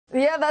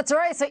Yeah, that's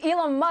right. So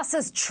Elon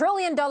Musk's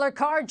trillion-dollar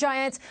car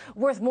giant,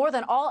 worth more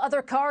than all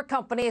other car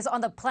companies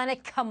on the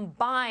planet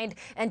combined,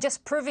 and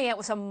just proving it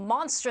with some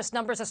monstrous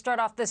numbers to start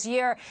off this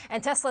year.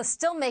 And Tesla's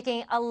still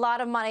making a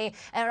lot of money.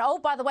 And oh,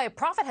 by the way,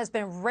 profit has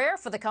been rare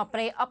for the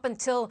company up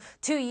until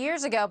 2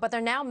 years ago, but they're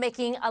now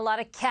making a lot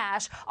of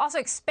cash. Also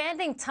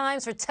expanding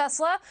times for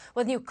Tesla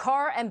with new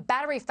car and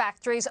battery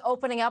factories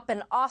opening up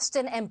in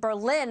Austin and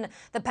Berlin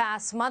the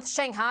past month.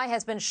 Shanghai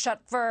has been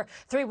shut for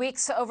 3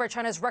 weeks over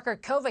China's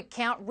record COVID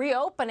count,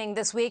 reopening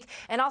this week.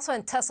 And also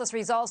in Tesla's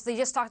results, they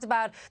just talked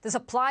about the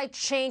supply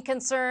chain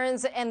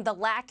concerns and the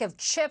lack of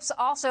chips.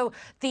 Also,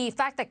 the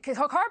fact that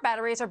car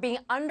batteries are being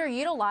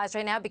underutilized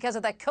right now because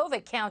of that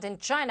COVID count in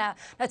China.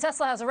 Now,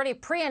 Tesla has already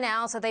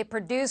pre-announced that they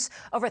produce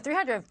over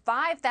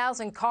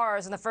 305,000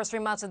 cars in the first 3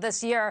 months of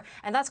this year,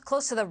 and that's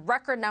close to the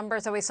record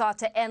numbers that we saw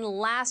to end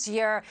last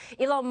year.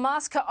 Elon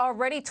Musk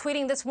already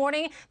tweeting this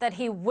morning that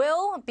he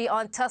will be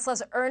on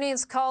Tesla's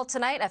earnings call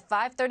tonight at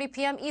 5:30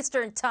 p.m.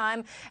 Eastern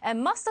time.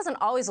 And Musk doesn't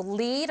always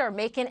lead or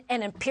make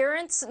an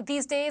appearance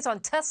these days on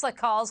Tesla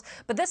calls,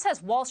 but this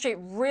has Wall Street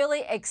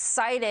really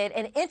excited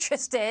and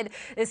interested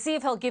to see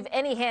if he'll give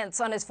any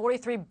hints on his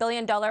 $43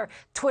 billion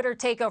Twitter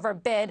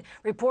takeover bid.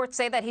 Reports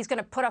say that he's going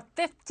to put up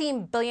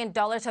 $15 billion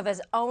of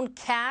his own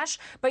cash.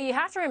 But you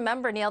have to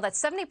remember, Neil, that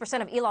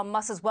 70% of Elon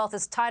Musk's wealth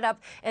is tied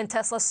up in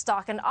Tesla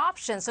stock and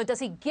options. So does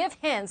he give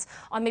hints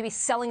on maybe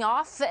selling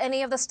off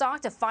any of the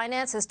stock to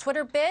finance his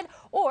Twitter bid,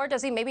 or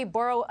does he maybe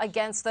borrow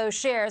against those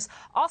shares?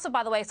 Also,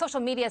 by the way, social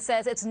media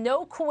says it's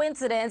no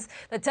coincidence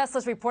that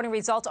Tesla's reporting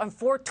results on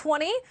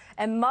 4/20,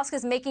 and Musk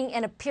is making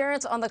an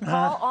appearance on the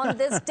call on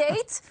this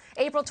date.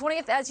 April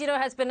 20th, as you know,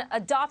 has been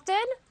adopted,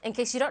 in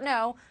case you don't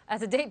know,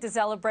 as a date to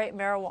celebrate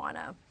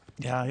marijuana.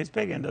 Yeah, he's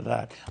big into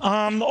that.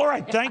 All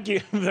right, thank you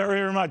very,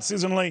 very much,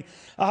 Susan Li.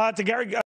 To Gary.